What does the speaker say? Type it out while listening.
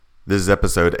This is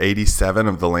episode 87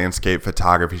 of the Landscape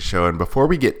Photography Show, and before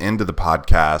we get into the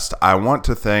podcast, I want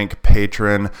to thank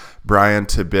patron Brian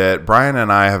Tibbett. Brian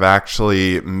and I have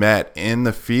actually met in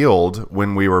the field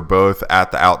when we were both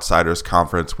at the Outsiders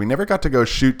Conference. We never got to go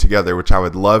shoot together, which I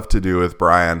would love to do with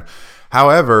Brian.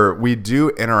 However, we do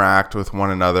interact with one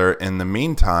another in the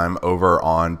meantime over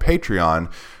on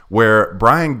Patreon, where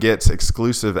Brian gets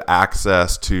exclusive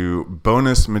access to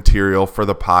bonus material for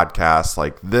the podcast,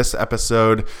 like this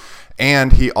episode.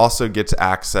 And he also gets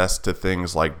access to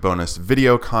things like bonus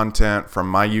video content from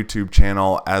my YouTube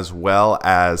channel, as well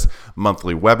as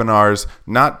monthly webinars,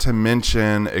 not to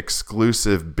mention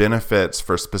exclusive benefits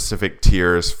for specific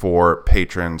tiers for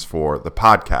patrons for the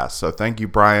podcast. So thank you,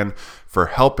 Brian, for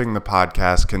helping the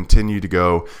podcast continue to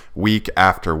go week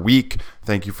after week.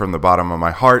 Thank you from the bottom of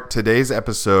my heart. Today's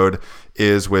episode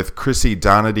is with Chrissy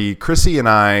Donadi. Chrissy and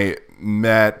I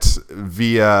met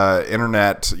via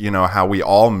internet, how we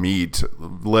all meet.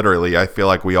 Literally, I feel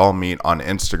like we all meet on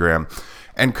Instagram.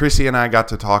 And Chrissy and I got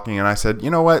to talking, and I said, you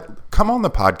know what? Come on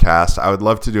the podcast. I would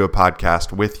love to do a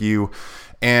podcast with you.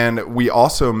 And we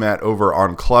also met over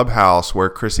on Clubhouse, where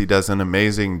Chrissy does an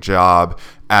amazing job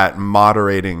at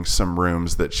moderating some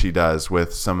rooms that she does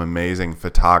with some amazing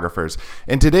photographers.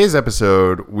 In today's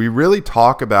episode, we really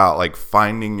talk about like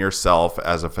finding yourself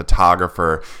as a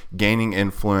photographer, gaining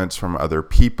influence from other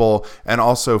people, and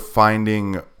also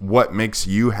finding what makes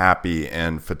you happy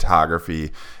in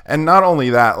photography. And not only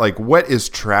that, like what is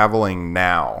traveling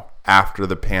now after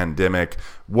the pandemic?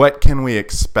 What can we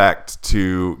expect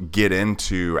to get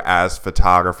into as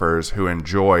photographers who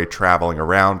enjoy traveling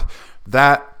around?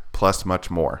 That plus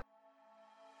much more.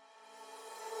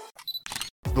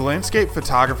 The Landscape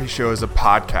Photography Show is a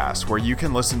podcast where you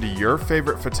can listen to your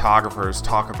favorite photographers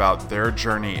talk about their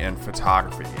journey in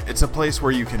photography. It's a place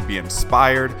where you can be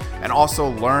inspired and also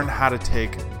learn how to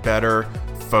take better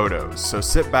photos. So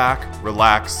sit back,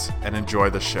 relax, and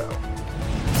enjoy the show.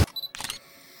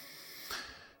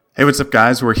 Hey, what's up,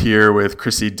 guys? We're here with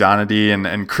Chrissy Donadi,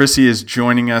 and Chrissy is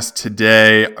joining us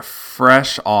today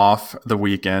fresh off the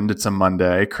weekend. It's a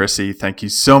Monday. Chrissy, thank you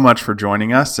so much for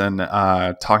joining us and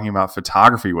talking about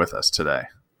photography with us today.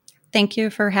 Thank you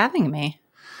for having me.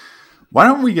 Why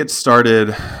don't we get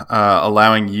started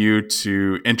allowing you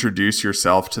to introduce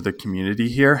yourself to the community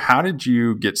here? How did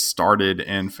you get started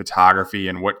in photography,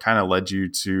 and what kind of led you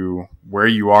to where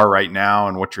you are right now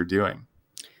and what you're doing?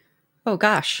 Oh,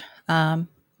 gosh.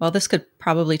 Well, this could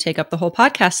probably take up the whole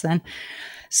podcast then.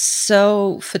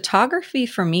 So photography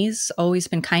for me has always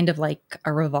been kind of like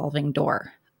a revolving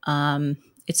door.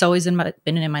 It's always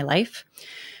been in my life.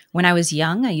 When I was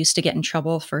young, I used to get in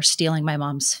trouble for stealing my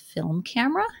mom's film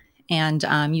camera and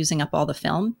using up all the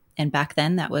film. And back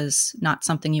then, that was not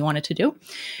something you wanted to do.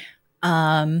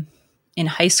 In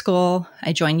high school,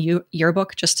 I joined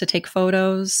yearbook just to take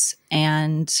photos.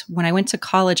 And when I went to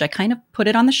college, I kind of put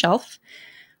it on the shelf.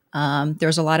 There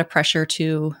was a lot of pressure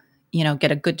to,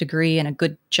 get a good degree and a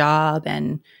good job.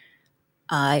 And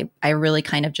I really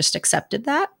kind of just accepted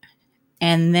that.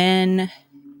 And then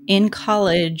in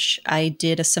college, I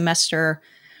did a semester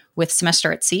with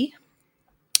Semester at Sea,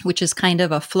 which is kind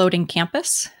of a floating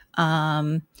campus.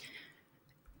 And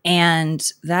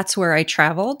that's where I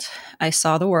traveled. I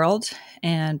saw the world.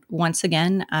 And once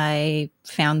again, I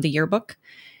found the yearbook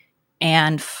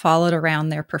and followed around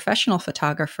their professional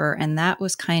photographer. And that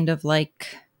was kind of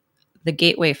like the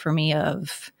gateway for me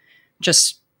of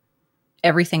just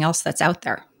everything else that's out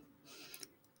there.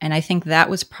 And I think that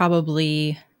was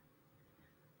probably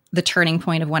the turning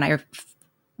point of when I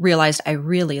realized I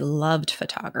really loved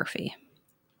photography.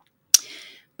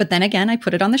 But then again, I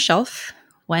put it on the shelf,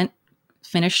 went,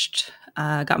 finished,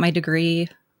 got my degree,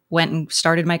 went and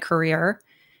started my career.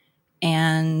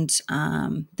 And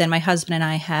then my husband and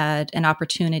I had an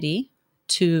opportunity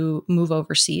to move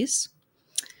overseas,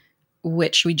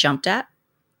 which we jumped at.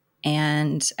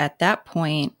 And at that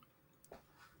point,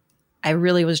 I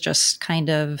really was just kind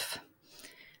of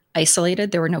isolated.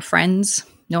 There were no friends.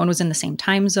 No one was in the same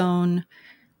time zone.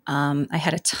 I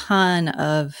had a ton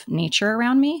of nature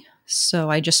around me.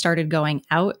 So I just started going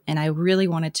out, and I really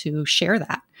wanted to share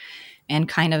that and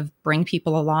kind of bring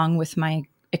people along with my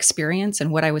experience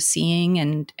and what I was seeing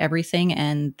and everything.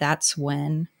 And that's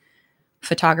when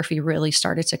photography really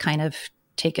started to kind of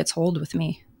take its hold with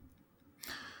me.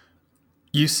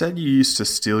 You said you used to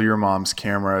steal your mom's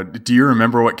camera. Do you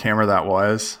remember what camera that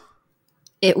was?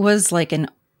 It was like an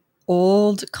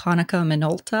old Konica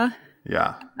Minolta.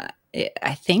 Yeah.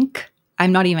 I think.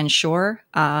 I'm not even sure.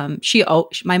 My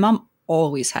mom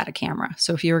always had a camera.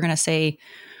 So if you were going to say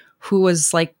who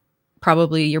was like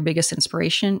probably your biggest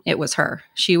inspiration, it was her.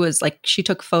 She was like, she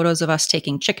took photos of us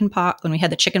taking chicken pox when we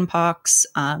had the chicken pox.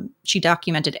 She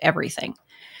documented everything.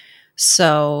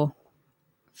 So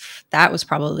that was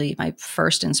probably my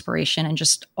first inspiration, and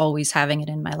just always having it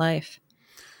in my life.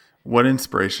 What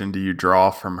inspiration do you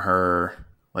draw from her?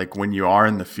 Like when you are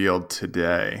in the field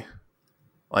today,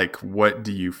 like what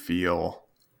do you feel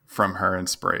from her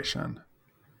inspiration?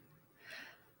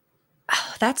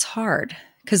 Oh, that's hard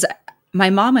because my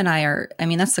mom and I are, I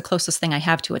mean, that's the closest thing I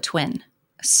have to a twin.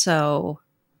 So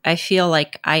I feel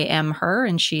like I am her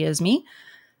and she is me,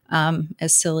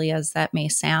 as silly as that may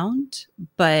sound,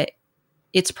 but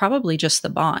it's probably just the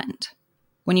bond.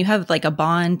 When you have like a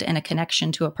bond and a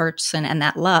connection to a person and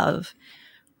that love,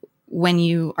 when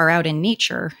you are out in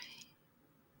nature,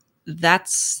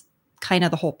 that's kind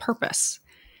of the whole purpose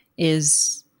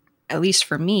is, at least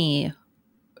for me,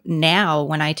 now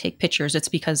when I take pictures, it's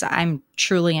because I'm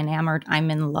truly enamored. I'm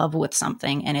in love with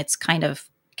something and it's kind of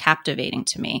captivating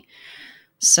to me.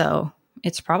 So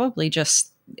it's probably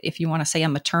just, if you want to say a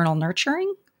maternal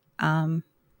nurturing,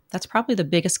 that's probably the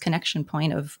biggest connection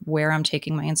point of where I'm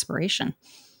taking my inspiration.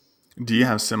 Do you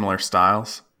have similar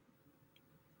styles?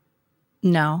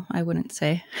 No, I wouldn't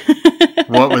say.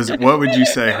 What would you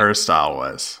say her style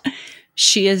was?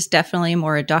 She is definitely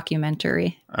more a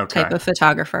documentary type of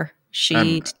photographer.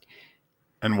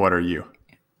 And what are you?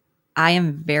 I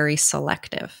am very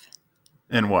selective.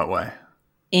 In what way?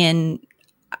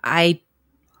 I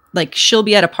like, she'll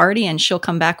be at a party and she'll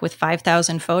come back with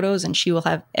 5,000 photos and she will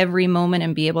have every moment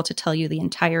and be able to tell you the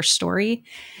entire story.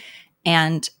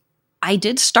 And I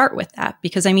did start with that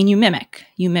because, I mean, you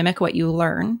mimic what you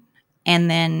learn. And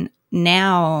then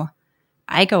now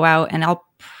I go out and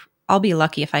I'll be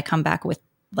lucky if I come back with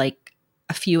like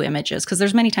a few images, because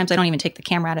there's many times I don't even take the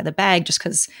camera out of the bag just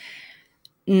because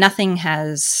nothing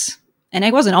has, and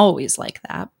I wasn't always like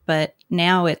that, but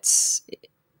now it's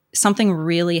something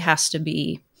really has to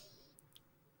be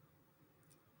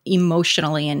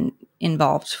emotionally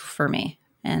involved for me.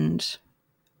 And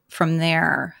from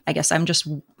there, I guess I'm just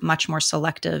much more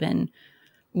selective in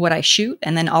what I shoot.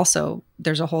 And then also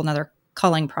there's a whole nother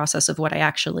culling process of what I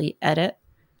actually edit,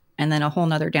 and then a whole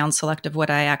nother down select of what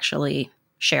I actually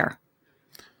share.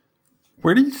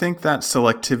 Where do you think that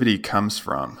selectivity comes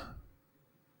from?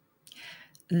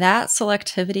 That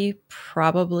selectivity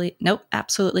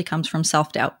absolutely comes from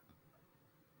self-doubt.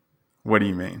 What do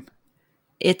you mean?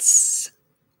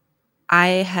 I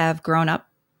have grown up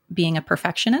being a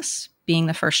perfectionist, being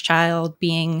the first child,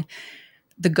 being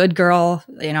the good girl,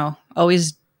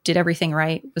 always did everything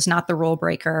right, was not the rule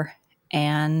breaker.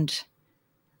 And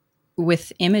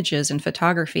with images and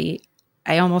photography,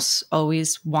 I almost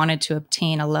always wanted to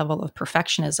obtain a level of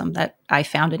perfectionism that I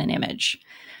found in an image.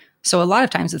 So a lot of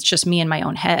times it's just me in my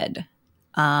own head.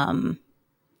 And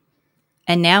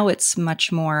now it's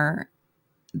much more,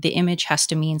 the image has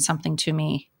to mean something to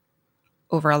me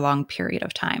over a long period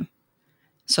of time.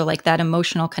 So like that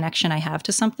emotional connection I have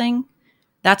to something,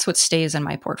 that's what stays in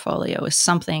my portfolio is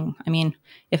something. I mean,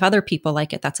 if other people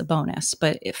like it, that's a bonus.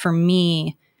 But for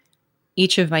me,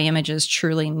 each of my images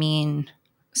truly mean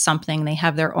something. They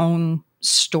have their own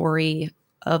story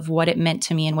of what it meant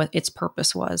to me and what its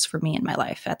purpose was for me in my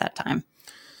life at that time.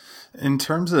 In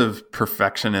terms of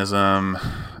perfectionism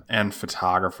and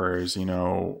photographers,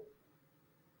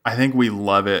 I think we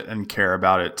love it and care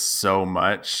about it so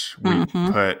much. We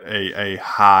put a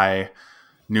high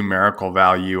numerical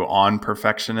value on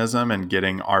perfectionism and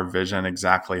getting our vision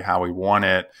exactly how we want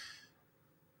it.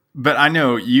 But I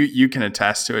know you can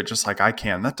attest to it just like I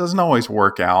can. That doesn't always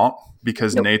work out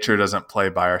because nature doesn't play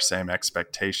by our same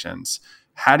expectations.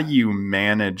 How do you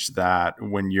manage that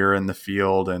when you're in the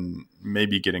field and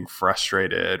maybe getting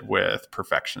frustrated with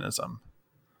perfectionism?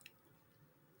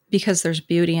 Because there's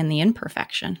beauty in the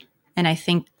imperfection. And I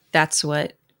think that's why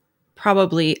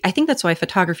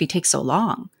photography takes so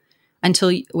long.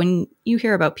 When you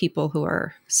hear about people who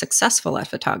are successful at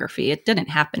photography, it didn't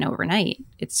happen overnight.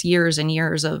 It's years and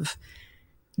years of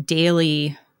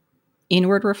daily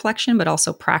inward reflection, but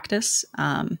also practice.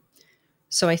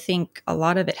 So I think a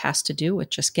lot of it has to do with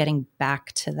just getting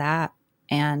back to that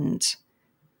and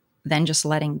then just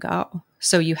letting go.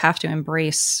 So you have to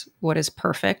embrace what is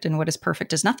perfect, and what is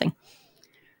perfect is nothing.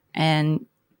 And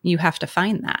you have to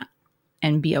find that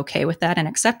and be okay with that and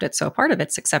accept it. So part of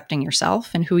it's accepting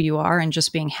yourself and who you are and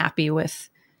just being happy with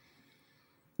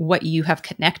what you have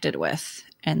connected with.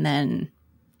 And then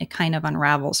it kind of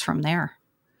unravels from there.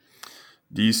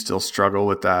 Do you still struggle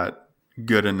with that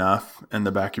good enough in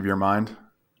the back of your mind?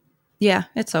 Yeah,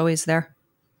 it's always there.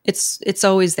 It's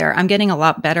always there. I'm getting a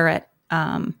lot better at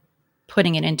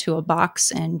putting it into a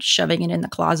box and shoving it in the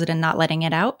closet and not letting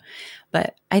it out.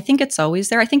 But I think it's always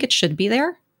there. I think it should be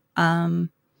there.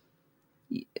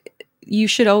 You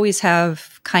should always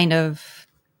have kind of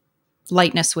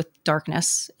lightness with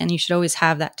darkness, and you should always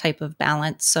have that type of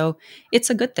balance. So it's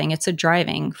a good thing. It's a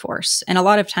driving force. And a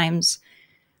lot of times,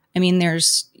 I mean,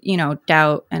 there's,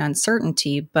 doubt and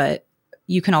uncertainty, but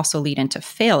you can also lead into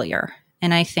failure.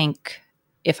 And I think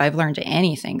if I've learned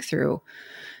anything through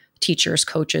teachers,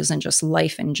 coaches, and just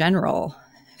life in general,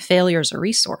 failure is a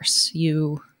resource.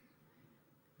 You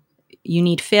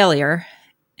need failure,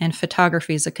 and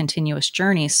photography is a continuous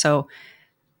journey. So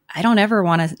I don't ever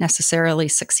want to necessarily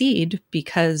succeed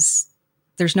because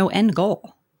there's no end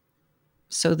goal.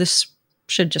 So this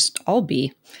should just all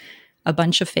be a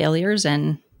bunch of failures,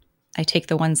 and I take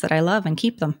the ones that I love and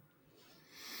keep them.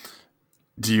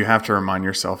 Do you have to remind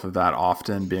yourself of that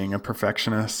often, being a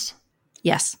perfectionist?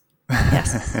 Yes.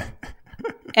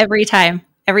 Every time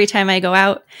I go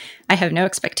out, I have no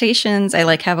expectations.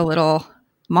 I have a little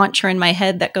mantra in my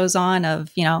head that goes on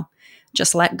of,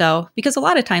 just let go. Because a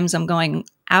lot of times I'm going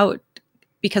out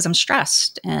because I'm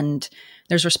stressed and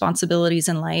there's responsibilities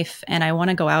in life, and I want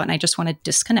to go out and I just want to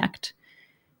disconnect.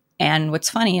 And what's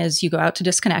funny is you go out to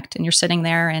disconnect and you're sitting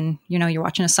there and, you're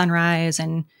watching a sunrise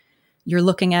and you're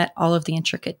looking at all of the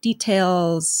intricate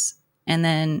details. And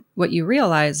then what you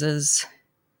realize is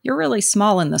you're really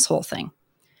small in this whole thing.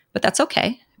 But that's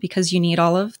okay, because you need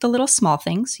all of the little small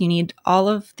things. You need all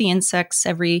of the insects,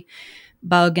 every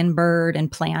bug and bird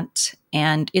and plant,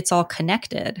 and it's all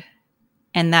connected.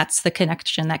 And that's the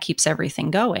connection that keeps everything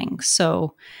going.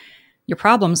 So your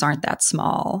problems aren't that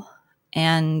small,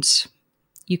 and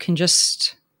you can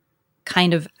just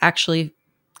kind of actually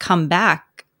come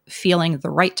back feeling the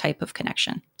right type of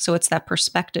connection. So it's that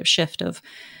perspective shift of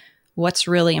what's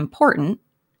really important.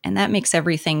 And that makes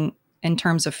everything in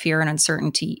terms of fear and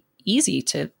uncertainty easy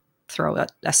to throw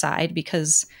aside,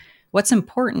 because what's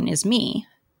important is me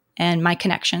and my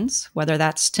connections, whether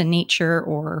that's to nature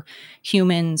or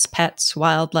humans, pets,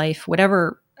 wildlife,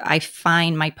 whatever I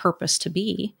find my purpose to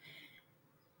be.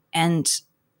 And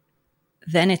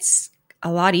then it's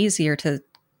a lot easier to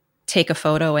take a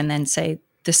photo and then say,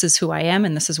 this is who I am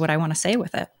and this is what I want to say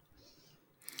with it.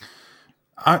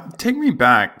 Take me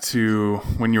back to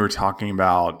when you were talking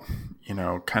about,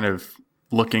 kind of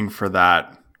looking for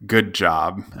that good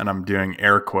job, and I'm doing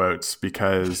air quotes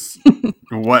because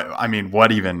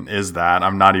what even is that?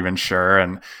 I'm not even sure.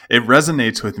 And it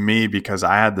resonates with me because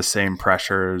I had the same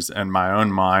pressures in my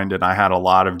own mind, and I had a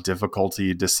lot of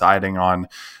difficulty deciding on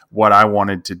what I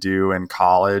wanted to do in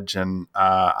college. And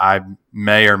I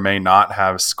may or may not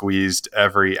have squeezed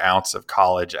every ounce of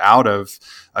college out of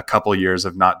a couple years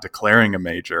of not declaring a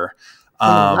major.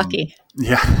 Lucky.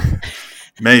 Yeah,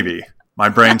 maybe. My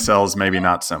brain cells, maybe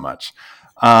not so much.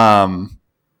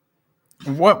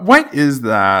 What is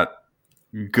that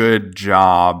good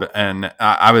job? And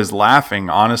I was laughing,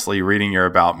 honestly, reading your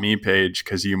About Me page,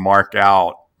 because you mark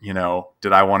out,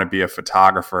 did I want to be a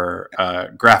photographer,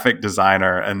 graphic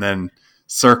designer, and then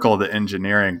circle the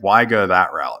engineering. Why go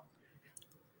that route?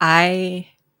 I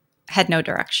had no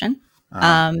direction.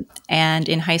 And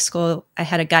in high school, I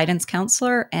had a guidance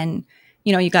counselor, and,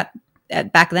 you got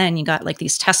back then you got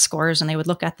these test scores, and they would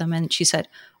look at them, and she said,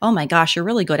 "Oh my gosh, you're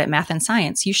really good at math and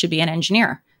science. You should be an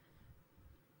engineer."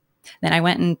 Then I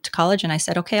went into college and I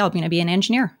said, "Okay, I'm going to be an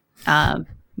engineer."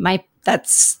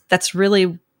 That's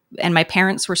really, and my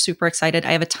parents were super excited.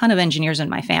 I have a ton of engineers in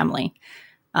my family.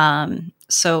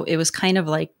 So it was kind of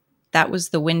that was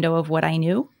the window of what I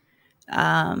knew.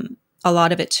 A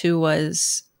lot of it too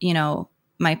was,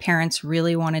 my parents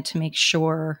really wanted to make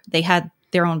sure they had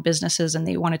their own businesses, and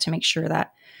they wanted to make sure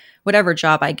that whatever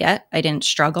job I get, I didn't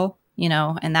struggle,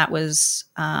 and that was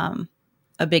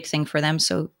a big thing for them.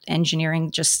 So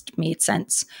engineering just made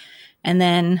sense. And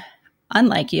then,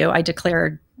 unlike you, I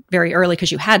declared very early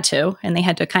because you had to, and they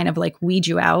had to kind of weed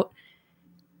you out.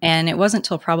 And it wasn't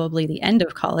till probably the end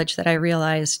of college that I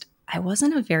realized I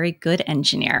wasn't a very good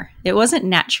engineer. It wasn't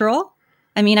natural.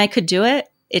 I mean, I could do it.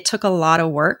 It took a lot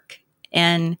of work,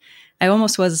 and I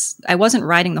wasn't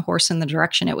riding the horse in the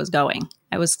direction it was going.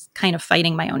 I was kind of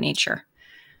fighting my own nature.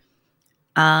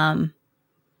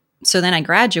 So then I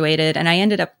graduated, and I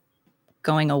ended up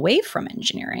going away from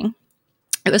engineering.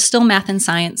 It was still math and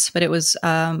science, but it was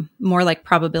more like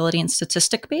probability and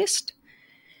statistic based.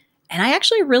 And I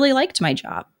actually really liked my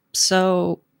job.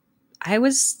 So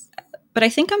but I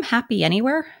think I'm happy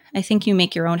anywhere. I think you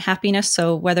make your own happiness.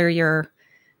 So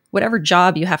whatever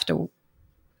job you have to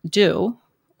do,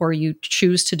 or you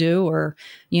choose to do, or,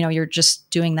 you're just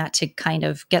doing that to kind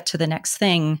of get to the next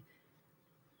thing,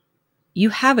 you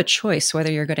have a choice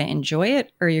whether you're going to enjoy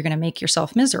it or you're going to make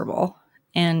yourself miserable.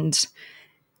 And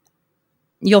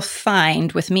you'll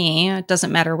find with me, it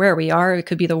doesn't matter where we are, it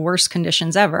could be the worst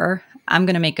conditions ever. I'm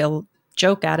going to make a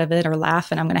joke out of it or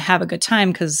laugh, and I'm going to have a good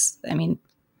time because, I mean,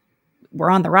 we're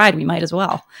on the ride. We might as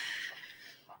well.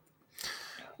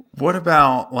 What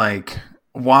about, like,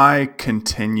 why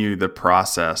continue the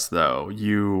process, though?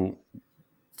 You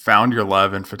found your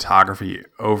love in photography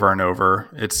over and over,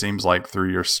 it seems like,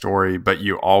 through your story, but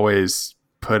you always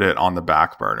put it on the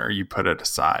back burner. You put it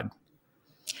aside.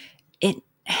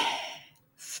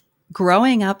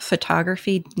 Growing up,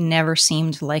 photography never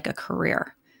seemed like a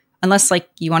career, unless like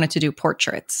you wanted to do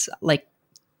portraits. Like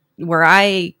where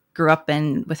I grew up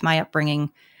in with my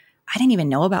upbringing, I didn't even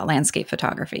know about landscape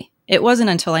photography. It wasn't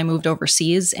until I moved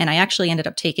overseas, and I actually ended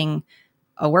up taking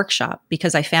a workshop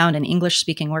because I found an English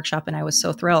speaking workshop, and I was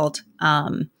so thrilled,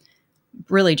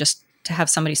 really just to have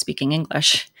somebody speaking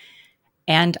English.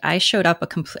 And I showed up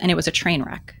and it was a train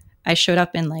wreck. I showed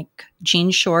up in like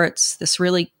jean shorts, this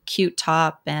really cute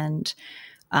top, and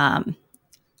a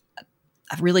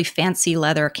really fancy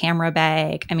leather camera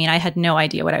bag. I mean, I had no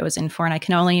idea what I was in for, and I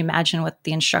can only imagine what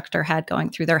the instructor had going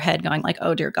through their head, going like,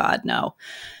 "Oh dear God, no."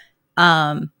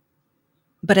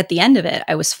 But at the end of it,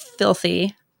 I was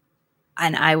filthy,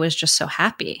 and I was just so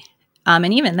happy.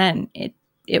 And even then, it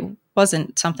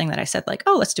wasn't something that I said like,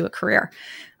 "Oh, let's do a career."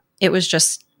 It was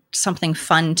just something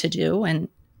fun to do, and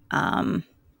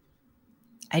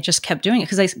I just kept doing it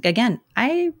because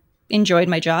I enjoyed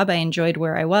my job. I enjoyed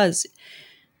where I was,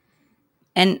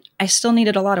 and I still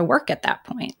needed a lot of work at that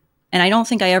point. And I don't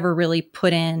think I ever really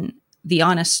put in the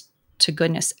honest to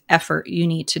goodness effort you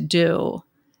need to do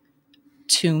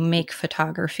to make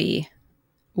photography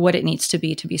what it needs to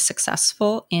be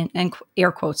successful and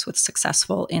air quotes with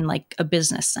successful in like a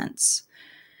business sense.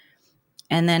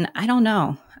 And then I don't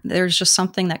know, there's just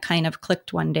something that kind of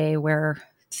clicked one day where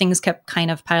things kept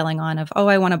kind of piling on of, "Oh,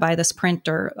 I want to buy this print,"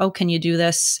 or, "Oh, can you do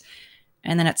this?"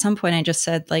 And then at some point I just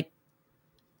said like,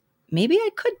 maybe I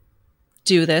could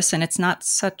do this. And it's not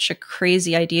such a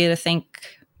crazy idea to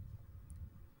think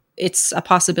it's a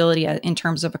possibility in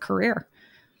terms of a career.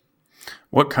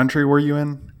 What country were you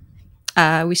in?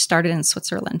 We started in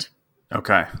Switzerland.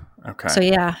 Okay. So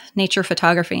yeah, nature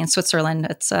photography in Switzerland.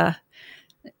 It's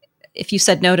if you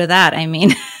said no to that, I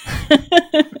mean.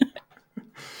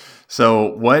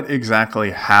 So what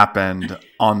exactly happened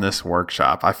on this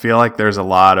workshop? I feel like there's a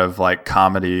lot of like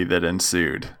comedy that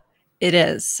ensued. It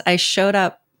is. I showed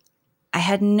up. I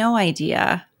had no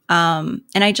idea. And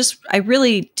I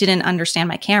really didn't understand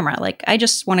my camera. Like I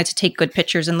just wanted to take good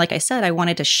pictures. And like I said, I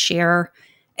wanted to share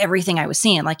everything I was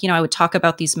seeing. Like, I would talk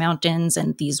about these mountains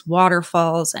and these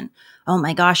waterfalls and, oh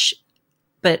my gosh,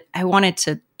 but I wanted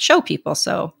to show people.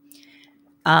 So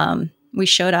we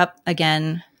showed up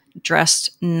again,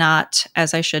 dressed not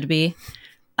as I should be.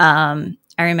 I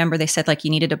remember they said like you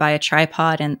needed to buy a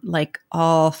tripod, and like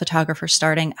all photographers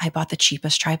starting, I bought the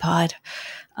cheapest tripod.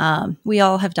 We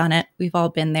all have done it. We've all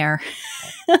been there.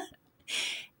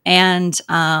 And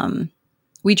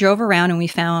we drove around and we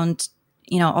found,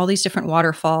 all these different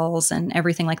waterfalls and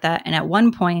everything like that. And at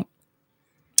one point,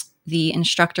 the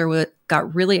instructor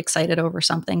got really excited over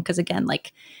something because, again,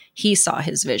 like he saw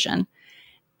his vision.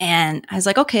 And I was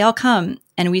like, "Okay, I'll come."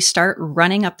 And we start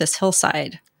running up this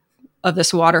hillside of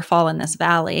this waterfall in this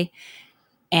valley.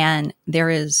 And there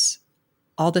is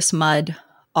all this mud,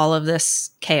 all of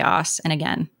this chaos. And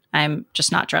again, I'm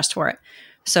just not dressed for it.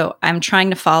 So I'm trying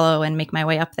to follow and make my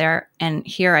way up there. And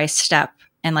here I step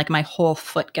and like my whole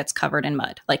foot gets covered in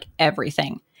mud, like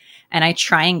everything. And I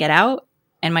try and get out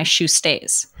and my shoe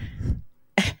stays.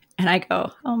 And I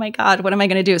go, "Oh my God, what am I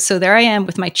going to do?" So there I am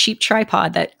with my cheap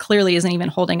tripod that clearly isn't even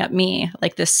holding up me,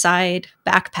 like this side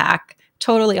backpack,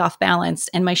 totally off balance,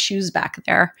 and my shoes back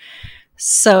there.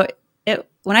 So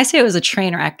when I say it was a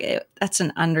train wreck, that's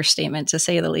an understatement to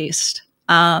say the least.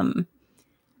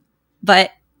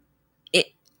 But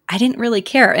I didn't really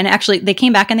care. And actually, they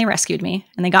came back and they rescued me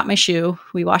and they got my shoe.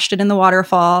 We washed it in the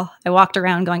waterfall. I walked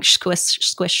around going squish,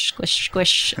 squish, squish,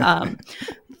 squish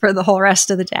for the whole rest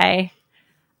of the day.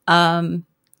 And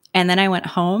then I went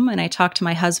home and I talked to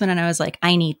my husband and I was like,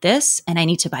 "I need this and I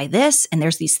need to buy this. And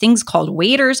there's these things called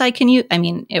waders I can use." I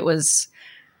mean, it was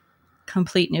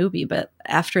complete newbie. But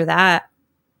after that,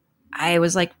 I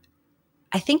was like,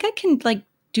 I think I can like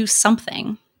do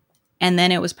something. And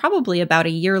then it was probably about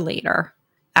a year later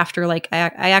after like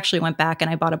I actually went back and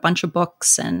I bought a bunch of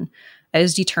books and I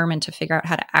was determined to figure out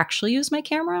how to actually use my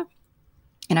camera.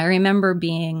 And I remember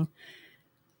being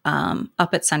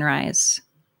up at sunrise,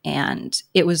 and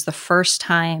it was the first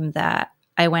time that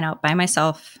I went out by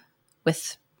myself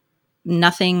with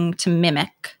nothing to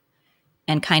mimic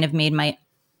and kind of made my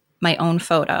own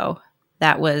photo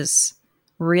that was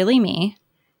really me,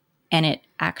 and it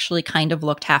actually kind of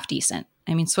looked half decent.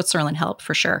 I mean, Switzerland helped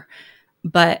for sure,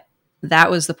 but that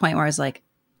was the point where I was like,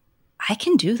 I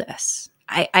can do this.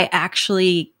 I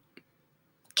actually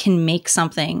can make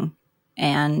something.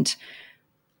 And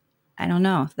I don't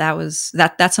know,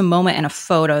 that's a moment in a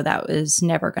photo that was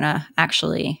never going to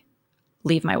actually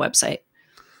leave my website.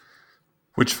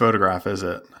 Which photograph is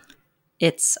it?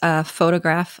 It's a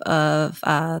photograph of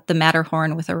the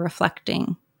Matterhorn with a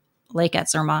reflecting lake at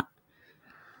Zermatt.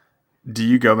 Do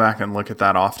you go back and look at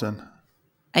that often?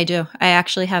 I do. I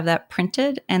actually have that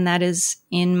printed, and that is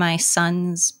in my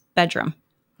son's bedroom.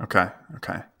 Okay.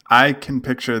 I can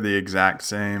picture the exact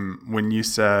same when you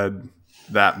said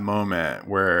that moment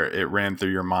where it ran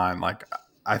through your mind, like,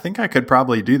 I think I could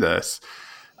probably do this.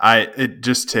 It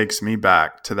just takes me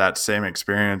back to that same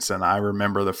experience, and I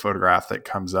remember the photograph that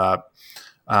comes up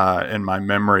in my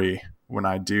memory when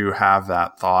I do have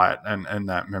that thought and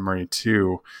that memory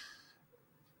too.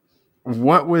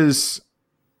 What is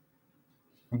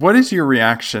your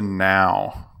reaction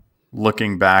now,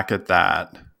 looking back at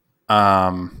that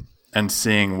and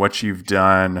seeing what you've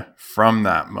done from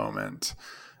that moment?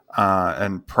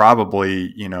 And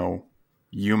probably,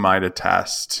 you might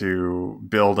attest to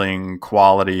building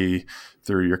quality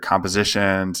through your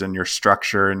compositions and your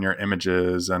structure and your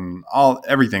images and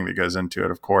everything that goes into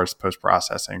it, of course,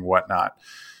 post-processing, whatnot.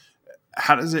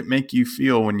 How does it make you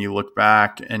feel when you look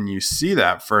back and you see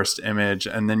that first image,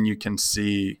 and then you can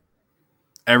see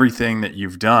everything that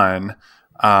you've done,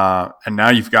 and now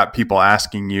you've got people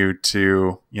asking you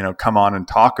to, come on and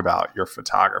talk about your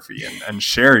photography and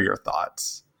share your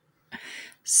thoughts?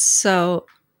 So,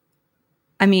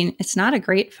 I mean, it's not a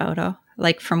great photo,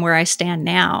 like from where I stand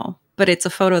now, but it's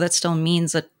a photo that still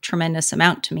means a tremendous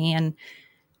amount to me. And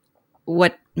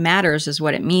what matters is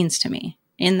what it means to me.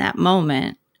 In that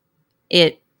moment,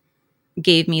 it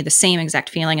gave me the same exact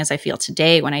feeling as I feel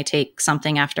today when I take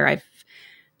something after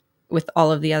with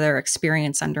all of the other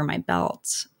experience under my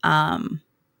belt. And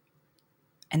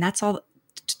that's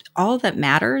all that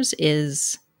matters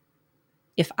is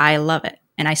if I love it.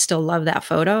 And I still love that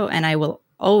photo, and I will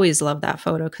always love that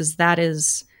photo, because that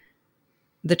is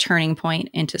the turning point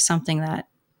into something that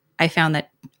I found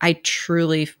that I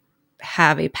truly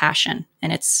have a passion,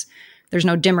 and there's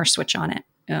no dimmer switch on it.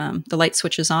 The light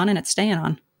switch is on and it's staying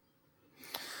on.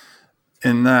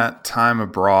 In that time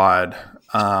abroad,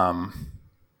 how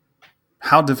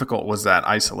difficult was that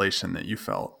isolation that you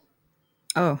felt?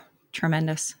 Oh,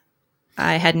 tremendous.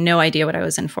 I had no idea what I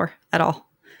was in for at all.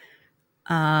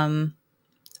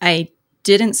 I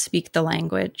didn't speak the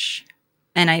language,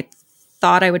 and I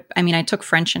thought I would. I mean, I took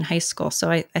French in high school, so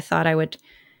I thought I would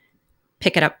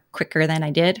pick it up quicker than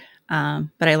I did.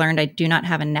 But I learned I do not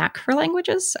have a knack for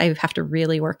languages. I have to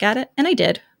really work at it, and I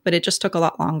did, but it just took a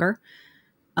lot longer.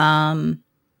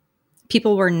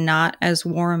 People were not as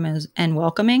warm and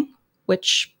welcoming,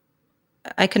 which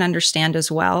I can understand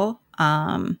as well.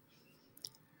 And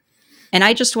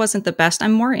I just wasn't the best.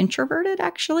 I'm more introverted,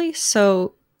 actually.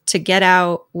 So to get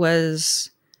out was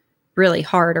really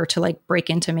hard, or to like break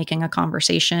into making a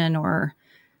conversation, or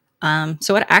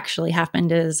so what actually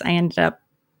happened is I ended up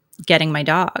getting my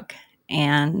dog,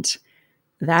 and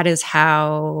that is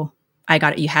how I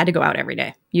got it. You had to go out every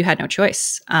day. You had no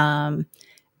choice.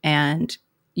 And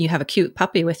you have a cute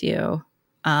puppy with you.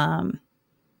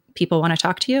 People want to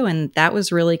talk to you. And that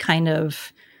was really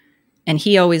and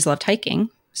he always loved hiking.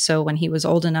 So when he was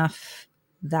old enough,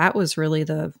 that was really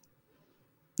the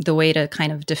way to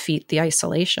kind of defeat the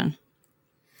isolation.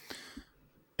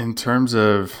 In terms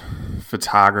of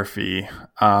photography,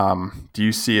 do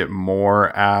you see it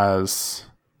more as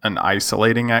an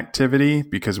isolating activity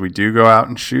because we do go out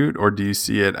and shoot, or do you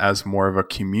see it as more of a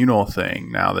communal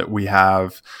thing now that we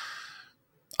have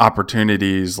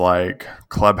opportunities like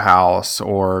Clubhouse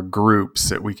or groups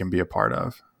that we can be a part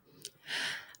of?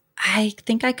 I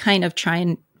think I kind of try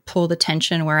and pull the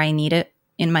tension where I need it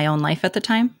in my own life at the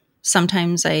time.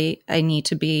 Sometimes I need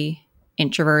to be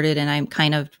introverted, and I'm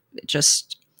kind of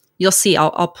just, you'll see,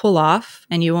 I'll pull off,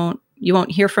 and you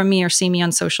won't hear from me or see me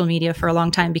on social media for a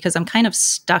long time, because I'm kind of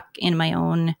stuck in my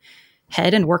own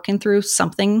head and working through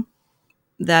something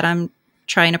that I'm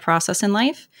trying to process in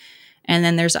life. And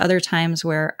then there's other times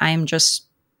where I'm just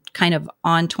kind of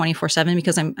on 24/7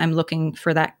 because I'm looking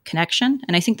for that connection.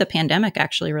 And I think the pandemic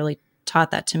actually really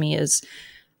taught that to me, is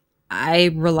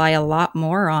I rely a lot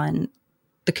more on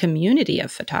the community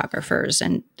of photographers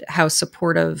and how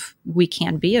supportive we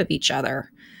can be of each other.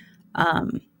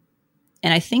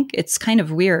 And I think it's kind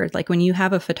of weird, like when you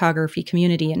have a photography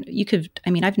community and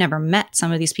I've never met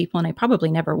some of these people and I probably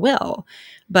never will,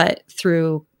 but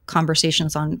through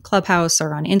conversations on Clubhouse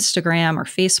or on Instagram or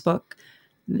Facebook,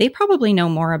 they probably know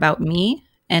more about me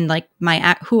and like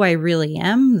who I really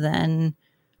am than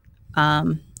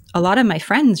a lot of my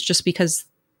friends, just because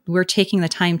we're taking the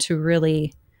time to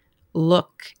really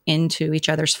look into each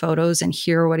other's photos and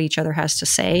hear what each other has to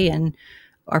say and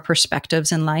our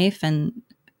perspectives in life. And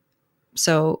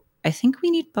so I think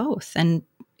we need both. And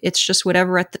it's just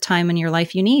whatever at the time in your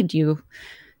life you need, you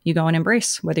go and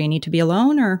embrace, whether you need to be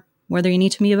alone or whether you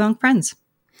need to be among friends.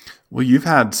 Well, you've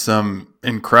had some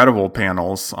incredible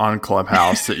panels on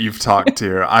Clubhouse that you've talked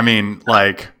to. I mean,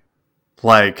 like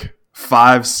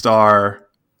 5-star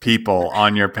people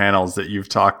on your panels that you've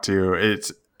talked to.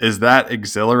 Is that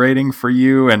exhilarating for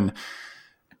you? And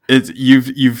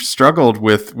you've struggled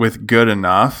with good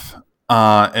enough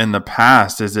in the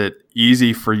past. Is it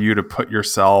easy for you to put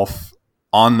yourself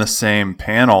on the same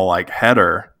panel, like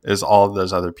header, as all of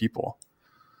those other people?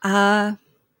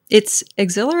 It's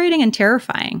exhilarating and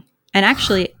terrifying. And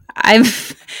actually, I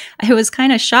was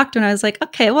kind of shocked when I was like,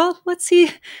 okay, well, let's see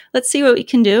what we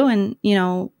can do. And,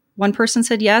 one person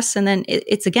said yes. And then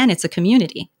it's a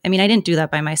community. I mean, I didn't do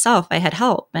that by myself. I had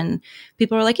help, and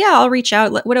people were like, yeah, I'll reach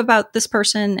out. What about this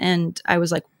person? And I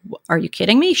was like, are you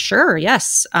kidding me? Sure.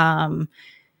 Yes. And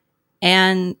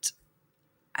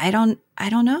I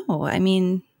don't know. I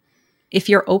mean, if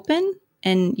you're open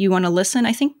and you want to listen,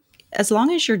 I think as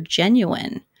long as you're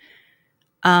genuine,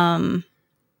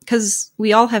 because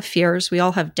we all have fears, we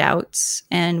all have doubts,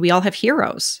 and we all have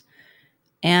heroes.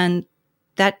 And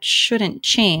that shouldn't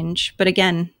change. But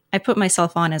again, I put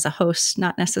myself on as a host,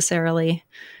 not necessarily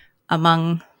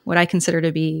among what I consider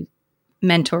to be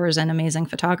mentors and amazing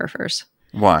photographers.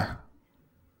 Why?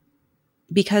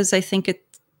 Because I think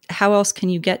how else can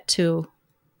you get to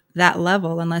that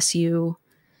level unless you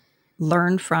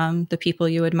learn from the people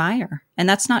you admire? And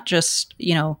that's not just,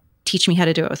 teach me how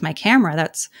to do it with my camera.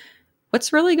 That's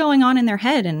what's really going on in their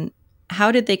head and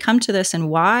how did they come to this and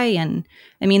why? And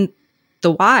I mean,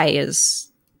 the why is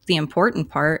the important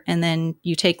part. And then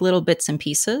you take little bits and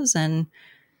pieces, and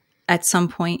at some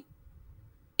point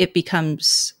it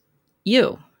becomes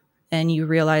you, and you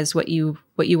realize what you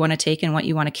want to take and what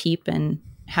you want to keep and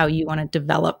how you want to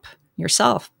develop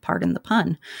yourself, pardon the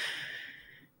pun.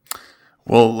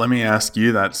 Well, let me ask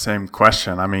you that same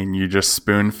question. I mean, you just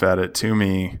spoon-fed it to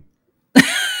me.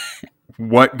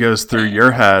 What goes through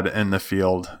your head in the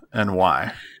field and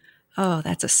why? Oh,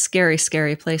 that's a scary,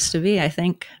 scary place to be, I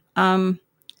think.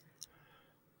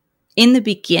 In the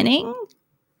beginning,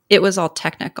 it was all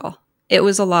technical. It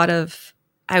was a lot of,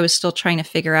 I was still trying to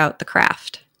figure out the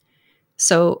craft.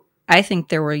 So I think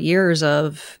there were years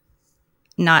of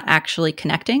not actually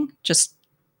connecting, just,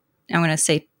 I'm going to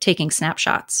say, taking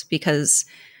snapshots, because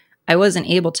I wasn't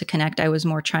able to connect. I was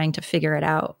more trying to figure it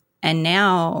out. And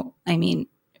now, I mean,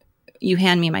 you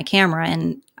hand me my camera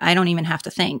and I don't even have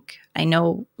to think. I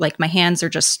know, like, my hands are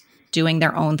just doing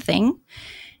their own thing.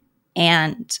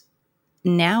 And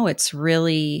now it's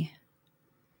really,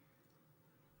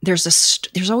 there's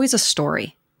always a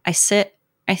story. I sit,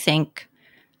 I think,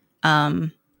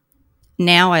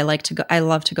 now I love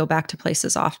to go back to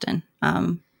places often.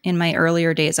 In my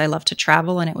earlier days, I loved to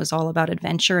travel and it was all about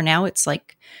adventure. Now it's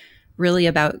like really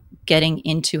about getting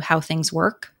into how things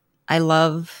work. I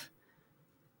love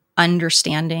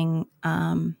understanding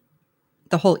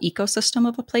the whole ecosystem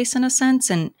of a place in a sense.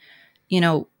 And,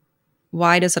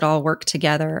 why does it all work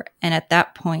together? And at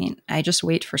that point, I just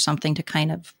wait for something to kind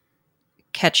of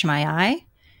catch my eye.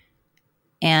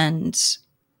 And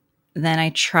then I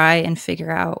try and figure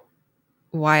out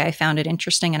why I found it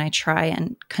interesting. And I try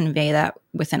and convey that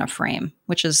within a frame,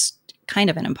 which is kind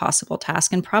of an impossible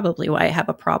task and probably why I have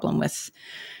a problem with,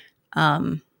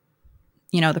 the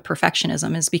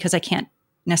perfectionism, is because I can't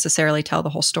necessarily tell the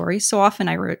whole story. So often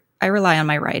I rely on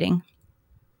my writing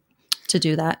to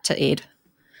do that, to aid.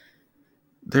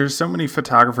 There's so many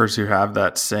photographers who have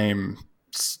that same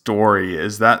story.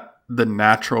 Is that the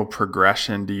natural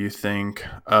progression, do you think,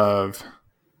 of,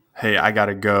 hey, I got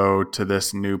to go to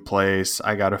this new place,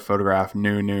 I got to photograph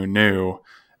new,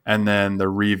 and then the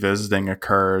revisiting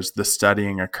occurs, the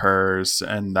studying occurs,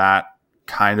 and that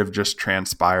kind of just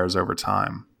transpires over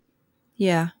time?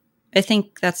 Yeah. I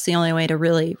think that's the only way to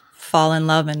really fall in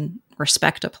love and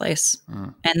respect a place.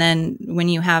 And then when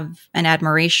you have an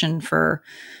admiration for,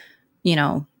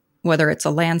 whether it's a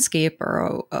landscape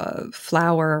or a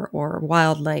flower or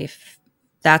wildlife,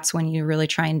 that's when you really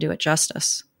try and do it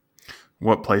justice.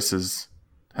 What places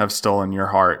have stolen your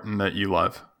heart and that you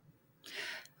love?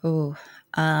 Oh,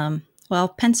 well,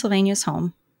 Pennsylvania's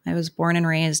home. I was born and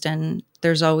raised, and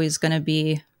there's always going to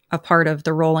be a part of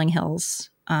the rolling hills.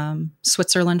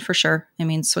 Switzerland for sure. I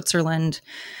mean, Switzerland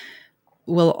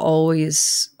will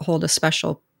always hold a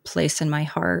special place in my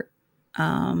heart.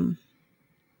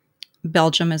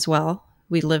 Belgium as well.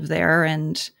 We lived there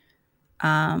and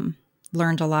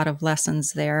learned a lot of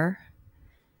lessons there.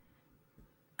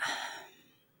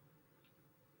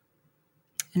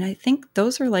 And I think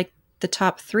those are like the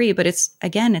top three, but it's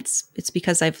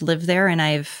because I've lived there and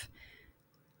I've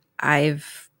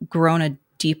grown a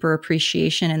deeper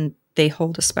appreciation, and they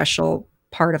hold a special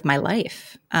part of my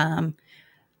life. And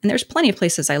there's plenty of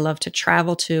places I love to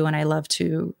travel to and I love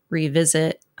to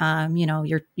revisit.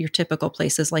 Your typical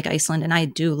places like Iceland, and I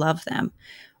do love them,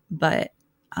 but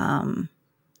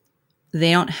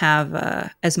they don't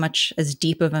have as much as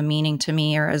deep of a meaning to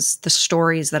me, or as the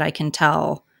stories that I can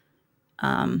tell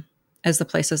as the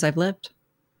places I've lived.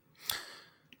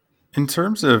 In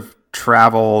terms of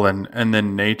travel and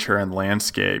then nature and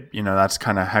landscape, that's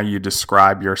kind of how you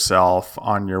describe yourself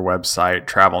on your website,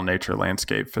 Travel, Nature,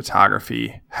 Landscape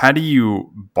Photography. How do you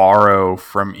borrow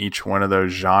from each one of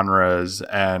those genres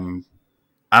and,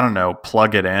 I don't know,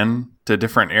 plug it in to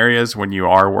different areas when you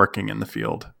are working in the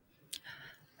field?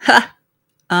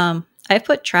 I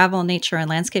put travel, nature, and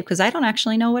landscape because I don't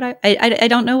actually know what I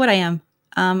don't know what I am.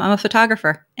 I'm a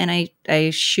photographer, and I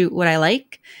shoot what I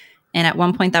like. And at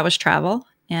one point that was travel.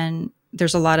 And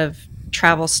there's a lot of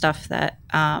travel stuff that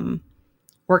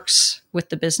works with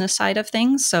the business side of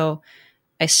things. So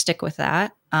I stick with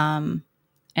that. And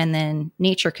then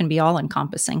nature can be all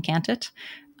encompassing, can't it?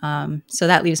 So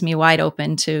that leaves me wide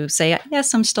open to say,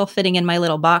 yes, I'm still fitting in my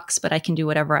little box, but I can do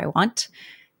whatever I want.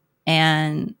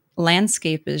 And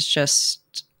landscape is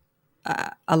just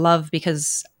a love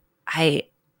because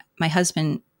my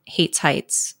husband hates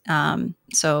heights.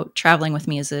 So traveling with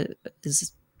me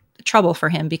is trouble for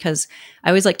him because I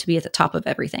always like to be at the top of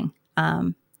everything.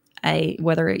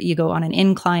 Whether you go on an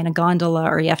incline, a gondola,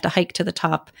 or you have to hike to the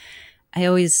top, I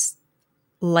always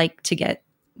like to get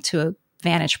to a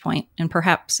vantage point. And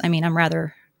perhaps, I'm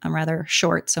rather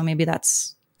short, so maybe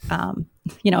that's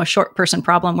a short person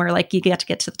problem where like you get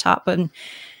to the top and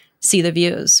see the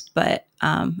views. But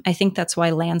I think that's why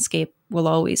landscape will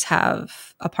always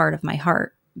have a part of my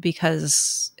heart,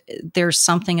 because there's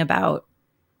something about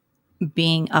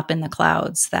being up in the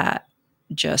clouds that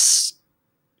just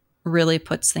really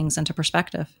puts things into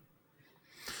perspective.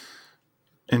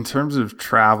 In terms of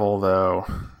travel, though,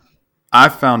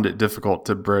 I've found it difficult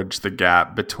to bridge the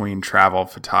gap between travel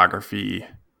photography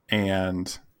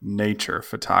and nature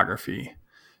photography,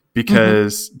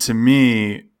 because to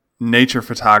me, nature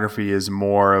photography is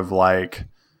more of like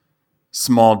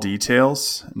small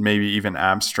details, maybe even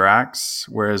abstracts,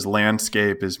 whereas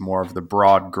landscape is more of the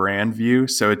broad, grand view.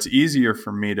 So it's easier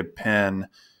for me to pin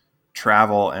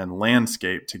travel and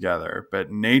landscape together,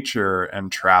 but nature and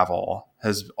travel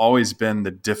has always been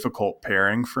the difficult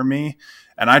pairing for me.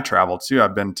 And I travel too.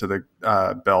 I've been to the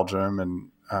Belgium and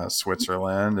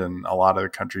Switzerland and a lot of the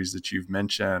countries that you've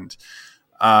mentioned.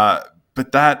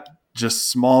 But that just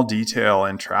small detail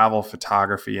in travel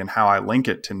photography and how I link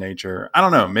it to nature, I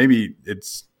don't know, maybe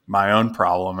it's my own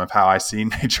problem of how I see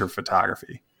nature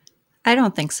photography. I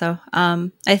don't think so.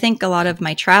 I think a lot of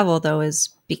my travel, though, is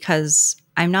because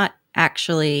I'm not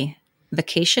actually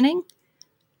vacationing.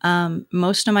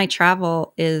 Most of my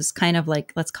travel is kind of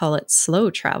like, let's call it slow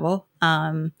travel,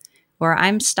 where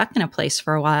I'm stuck in a place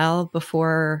for a while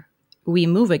before we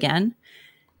move again.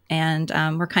 And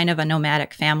we're kind of a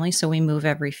nomadic family, so we move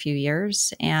every few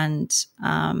years. And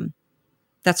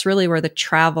that's really where the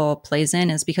travel plays in,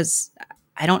 is because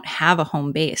I don't have a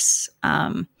home base.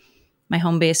 My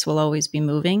home base will always be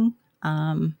moving.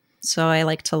 So I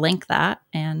like to link that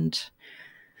and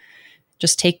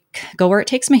just go where it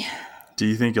takes me. Do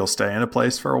you think you'll stay in a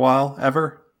place for a while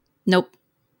ever? Nope.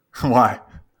 Why?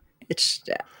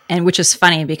 Which is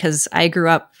funny because I grew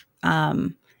up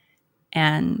and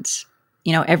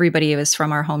everybody was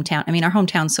from our hometown. Our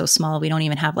hometown's so small, we don't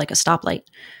even have like a stoplight.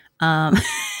 And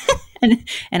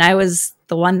I was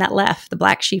the one that left, the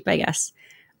black sheep, I guess.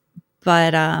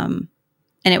 But, and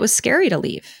it was scary to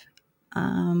leave.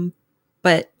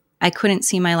 But I couldn't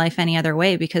see my life any other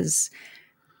way because,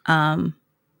 home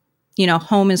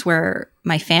is where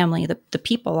my family, the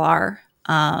people are.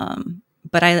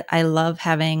 But I love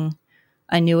having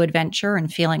a new adventure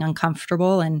and feeling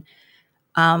uncomfortable and,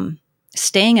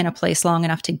 staying in a place long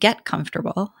enough to get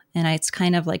comfortable. And it's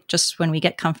kind of like just when we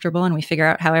get comfortable and we figure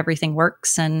out how everything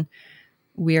works and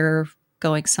we're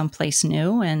going someplace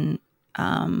new. And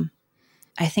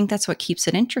I think that's what keeps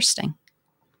it interesting.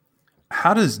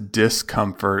 How does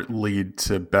discomfort lead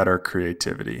to better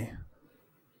creativity?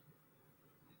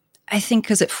 I think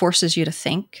because it forces you to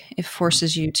think, it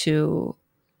forces you to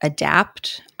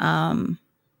adapt. And,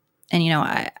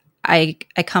 I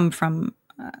come from,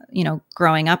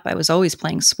 growing up, I was always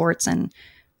playing sports. And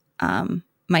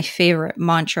my favorite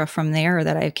mantra from there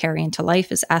that I carry into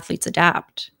life is athletes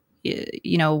adapt.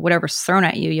 Whatever's thrown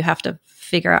at you, you have to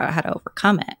figure out how to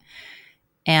overcome it.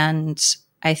 And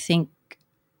I think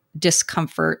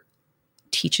discomfort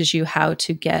teaches you how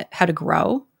to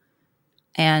grow.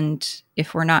 And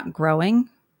if we're not growing,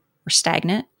 we're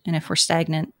stagnant. And if we're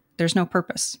stagnant, there's no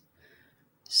purpose.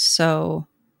 So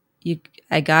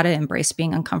I got to embrace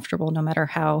being uncomfortable, no matter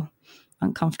how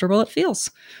uncomfortable it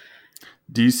feels.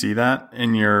 Do you see that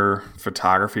in your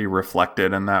photography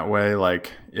reflected in that way?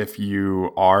 Like if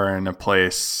you are in a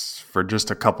place for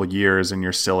just a couple of years and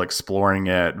you're still exploring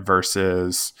it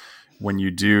versus when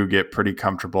you do get pretty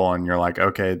comfortable and you're like,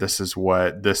 okay, this is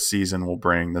what this season will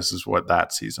bring. This is what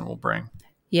that season will bring.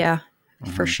 Yeah,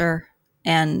 for sure.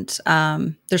 And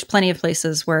there's plenty of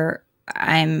places where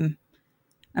I'm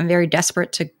very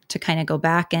desperate to kind of go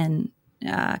back and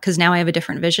because now I have a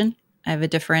different vision. I have a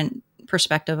different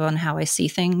perspective on how I see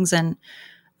things and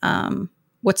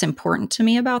what's important to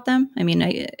me about them. I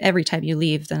mean, every time you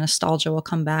leave, the nostalgia will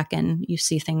come back and you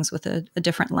see things with a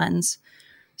different lens.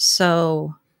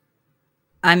 So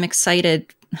I'm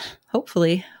excited,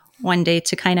 hopefully, one day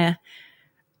to kind of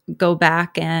go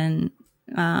back and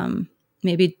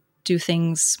maybe do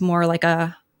things more like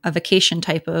a vacation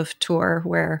type of tour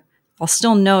where I'll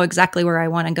still know exactly where I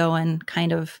want to go and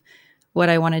kind of what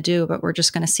I want to do, but we're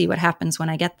just going to see what happens when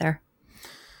I get there.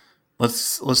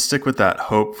 Let's stick with that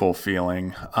hopeful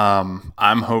feeling.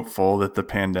 I'm hopeful that the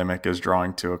pandemic is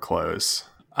drawing to a close.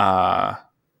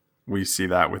 We see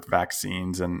that with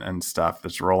vaccines and stuff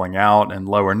that's rolling out and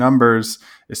lower numbers,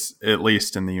 at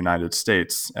least in the United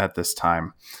States at this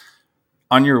time.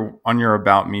 On your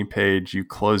About Me page, you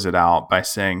close it out by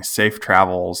saying safe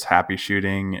travels, happy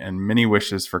shooting, and many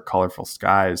wishes for colorful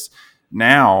skies.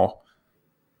 Now,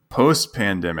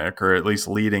 post-pandemic, or at least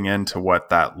leading into what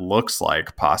that looks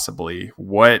like possibly,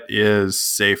 what is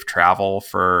safe travel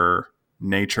for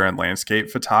nature and landscape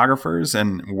photographers,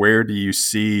 and where do you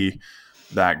see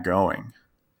that going?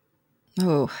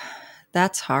 Oh,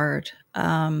 that's hard.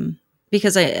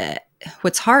 Because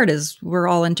what's hard is we're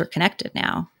all interconnected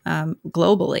now,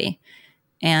 globally,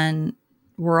 and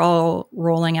we're all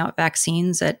rolling out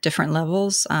vaccines at different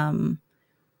levels.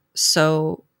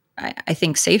 So I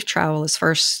think safe travel is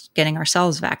first getting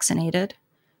ourselves vaccinated,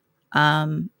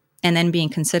 and then being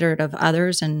considerate of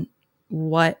others and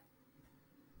what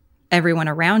everyone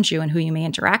around you and who you may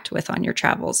interact with on your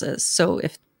travels is. So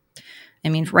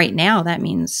right now that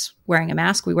means wearing a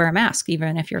mask, we wear a mask,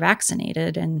 even if you're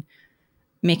vaccinated, and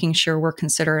making sure we're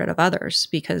considerate of others,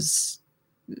 because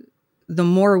the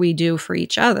more we do for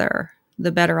each other,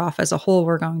 the better off as a whole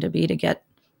we're going to be to get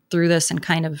through this and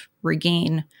kind of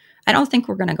regain. I don't think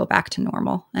we're going to go back to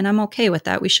normal, and I'm okay with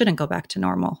that. We shouldn't go back to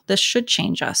normal. This should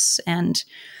change us, and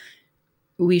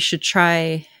we should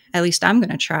try, at least I'm going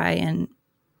to try and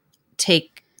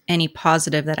take any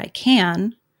positive that I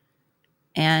can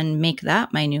and make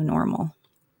that my new normal.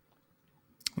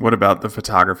 What about the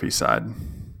photography side?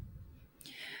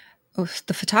 Oh,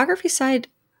 the photography side,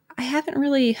 I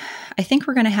think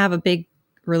we're going to have a big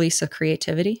release of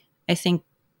creativity. I think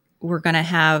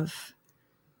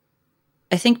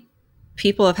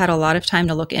people have had a lot of time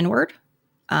to look inward.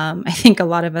 I think a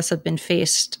lot of us have been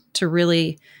faced to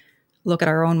really look at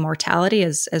our own mortality,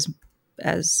 as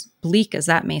bleak as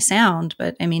that may sound.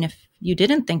 But I mean, if you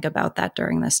didn't think about that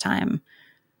during this time,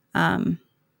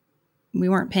 we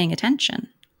weren't paying attention.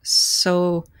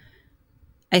 So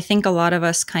I think a lot of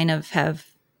us kind of have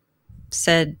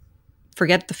said,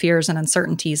 forget the fears and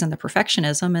uncertainties and the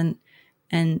perfectionism,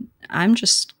 and I'm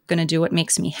just going to do what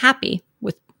makes me happy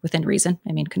within reason.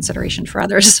 I mean, consideration for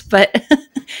others, but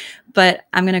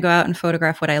I'm going to go out and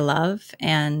photograph what I love.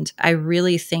 And I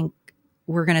really think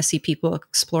we're going to see people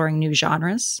exploring new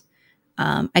genres.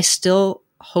 I still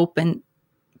hope and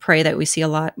pray that we see a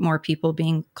lot more people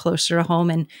being closer to home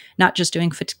and not just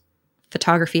doing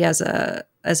photography as a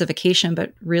vacation,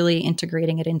 but really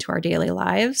integrating it into our daily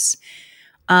lives.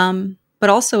 But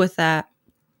also with that,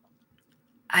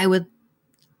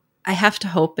 I have to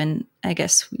hope, and I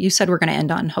guess you said we're going to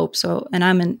end on hope. So, and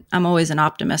I'm always an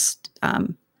optimist,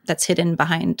 that's hidden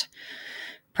behind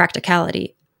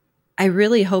practicality. I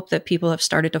really hope that people have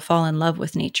started to fall in love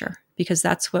with nature, because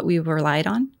that's what we relied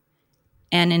on.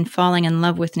 And in falling in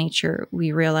love with nature,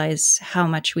 we realize how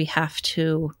much we have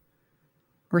to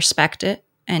respect it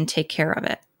and take care of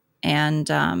it. And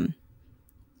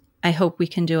I hope we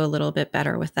can do a little bit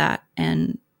better with that.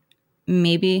 And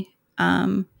maybe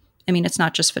I mean, it's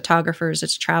not just photographers,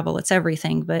 it's travel, it's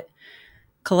everything. But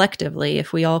collectively,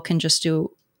 if we all can just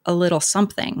do a little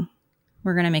something,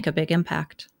 we're going to make a big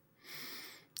impact.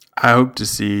 I hope to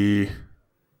see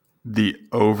the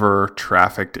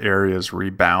over-trafficked areas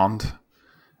rebound,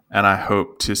 and I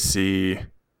hope to see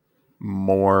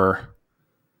more.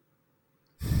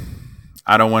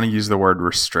 I don't want to use the word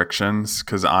restrictions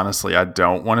because honestly, I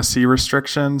don't want to see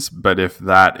restrictions. But if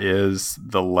that is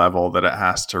the level that it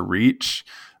has to reach,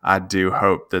 I do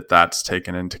hope that that's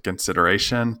taken into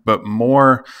consideration. But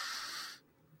more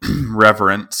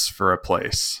reverence for a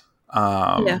place,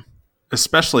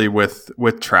 especially with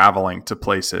traveling to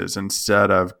places instead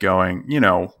of going.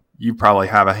 You probably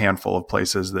have a handful of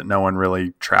places that no one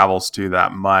really travels to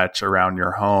that much around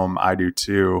your home. I do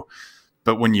too.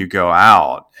 But when you go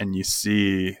out and you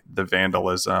see the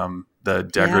vandalism, the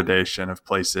degradation of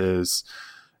places,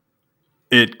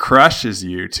 it crushes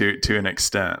you to an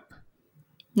extent.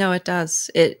 No, it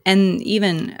does. And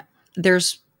even there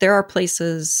are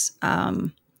places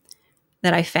that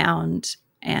I found,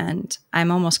 and I'm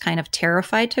almost kind of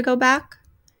terrified to go back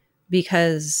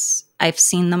because I've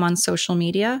seen them on social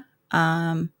media,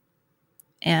 and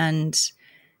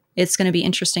it's going to be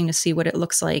interesting to see what it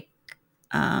looks like.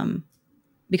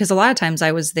 Because a lot of times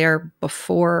I was there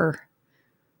before,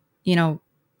 in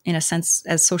a sense,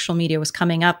 as social media was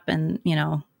coming up and,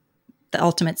 the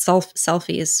ultimate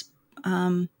selfies.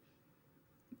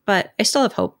 But I still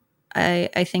have hope.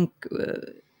 I think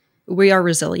we are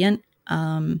resilient,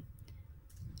 and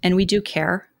we do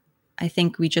care. I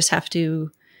think we just have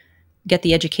to get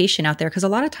the education out there, because a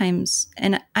lot of times,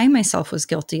 and I myself was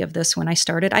guilty of this when I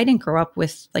started, I didn't grow up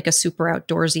with like a super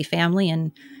outdoorsy family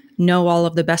and know all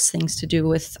of the best things to do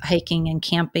with hiking and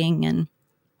camping. And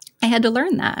I had to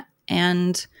learn that.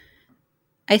 And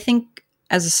I think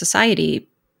as a society,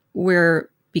 we're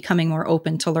becoming more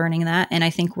open to learning that. And I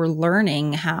think we're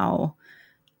learning how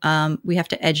we have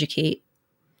to educate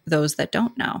those that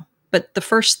don't know. But the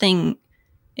first thing,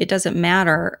 it doesn't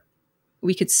matter.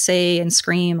 We could say and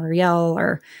scream or yell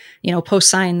or,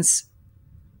 post signs.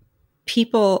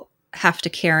 People have to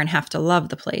care and have to love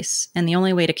the place. And the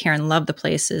only way to care and love the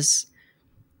place is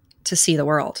to see the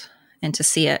world and to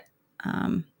see it.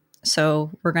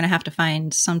 So we're going to have to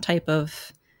find some type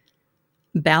of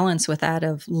balance with that,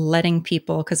 of letting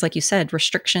people, because like you said,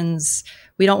 restrictions,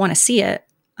 we don't want to see it,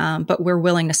 but we're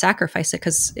willing to sacrifice it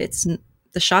because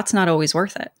the shot's not always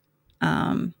worth it.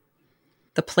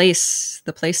 The place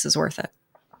is worth it.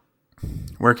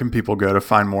 Where can people go to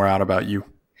find more out about you?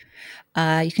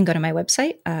 You can go to my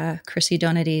website,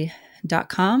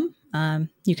 chrissydonadi.com.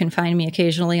 You can find me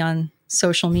occasionally on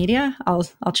social media. I'll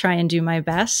try and do my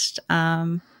best.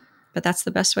 But that's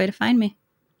the best way to find me.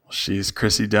 She's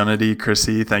Chrissy Donadi.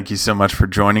 Chrissy, thank you so much for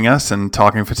joining us and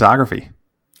talking photography.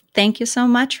 Thank you so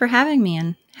much for having me,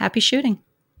 and happy shooting.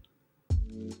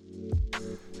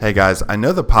 Hey guys, I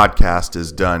know the podcast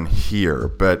is done here,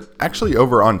 but actually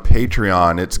over on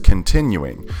Patreon, it's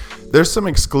continuing. There's some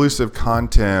exclusive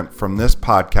content from this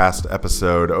podcast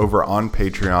episode over on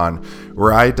Patreon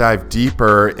where I dive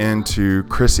deeper into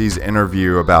Chrissy's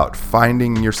interview about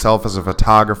finding yourself as a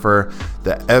photographer,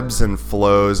 the ebbs and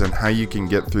flows, and how you can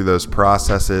get through those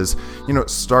processes.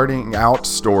 Starting out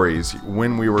stories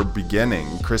when we were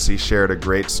beginning. Chrissy shared a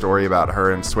great story about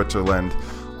her in Switzerland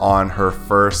on her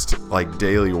first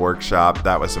daily workshop.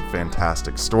 That was a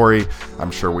fantastic story.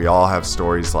 I'm sure we all have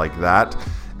stories like that,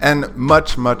 and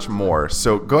much, much more.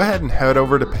 So go ahead and head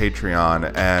over to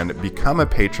Patreon and become a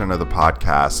patron of the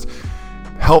podcast.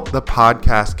 Help the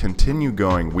podcast continue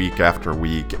going week after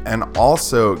week, and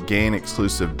also gain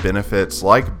exclusive benefits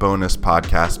like bonus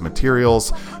podcast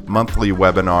materials, monthly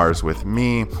webinars with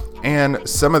me, and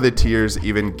some of the tiers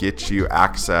even get you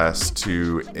access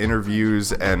to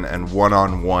interviews and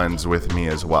one-on-ones with me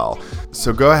as well.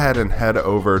 So go ahead and head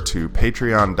over to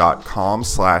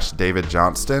patreon.com/David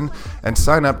Johnston and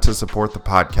sign up to support the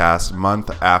podcast month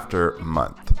after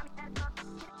month.